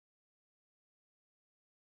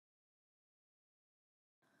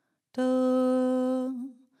do,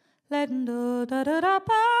 letting do da da da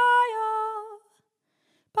ba yo,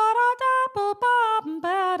 ba da da bo ba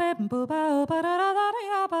ba da bo ba ba da da da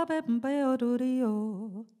ya ba ba ba yo do di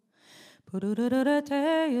yo, ba do da da da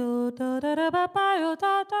te yo da da da ba ba yo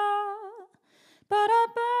da da, ba da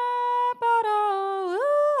ba da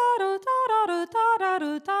do da da do da da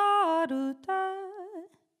do da do da.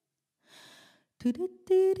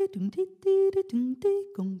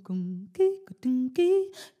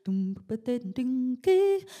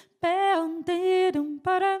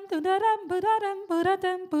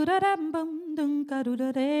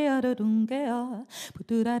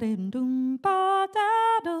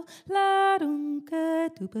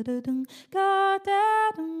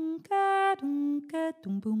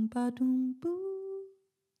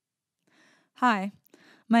 Hi,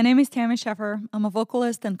 my name is Tammy Scheffer. I'm a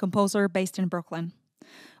vocalist and composer based in Brooklyn.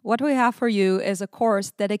 What we have for you is a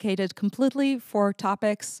course dedicated completely for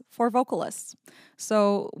topics for vocalists.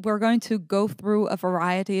 So we're going to go through a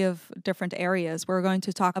variety of different areas. We're going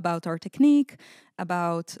to talk about our technique,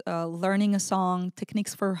 about learning a song,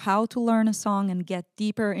 techniques for how to learn a song and get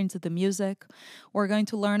deeper into the music. We're going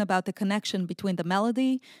to learn about the connection between the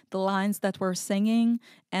melody, the lines that we're singing,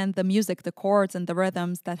 and the music, the chords and the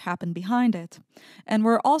rhythms that happen behind it. And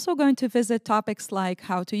we're also going to visit topics like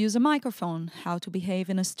how to use a microphone, how to behave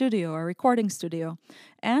in a studio, a recording studio,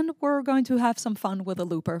 and we're going to have some fun with a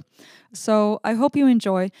looper. So I hope you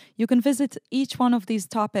enjoy. You can visit each one of these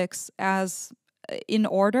topics as in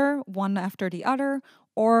order, one after the other,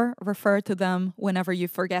 or refer to them whenever you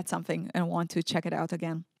forget something and want to check it out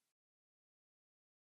again.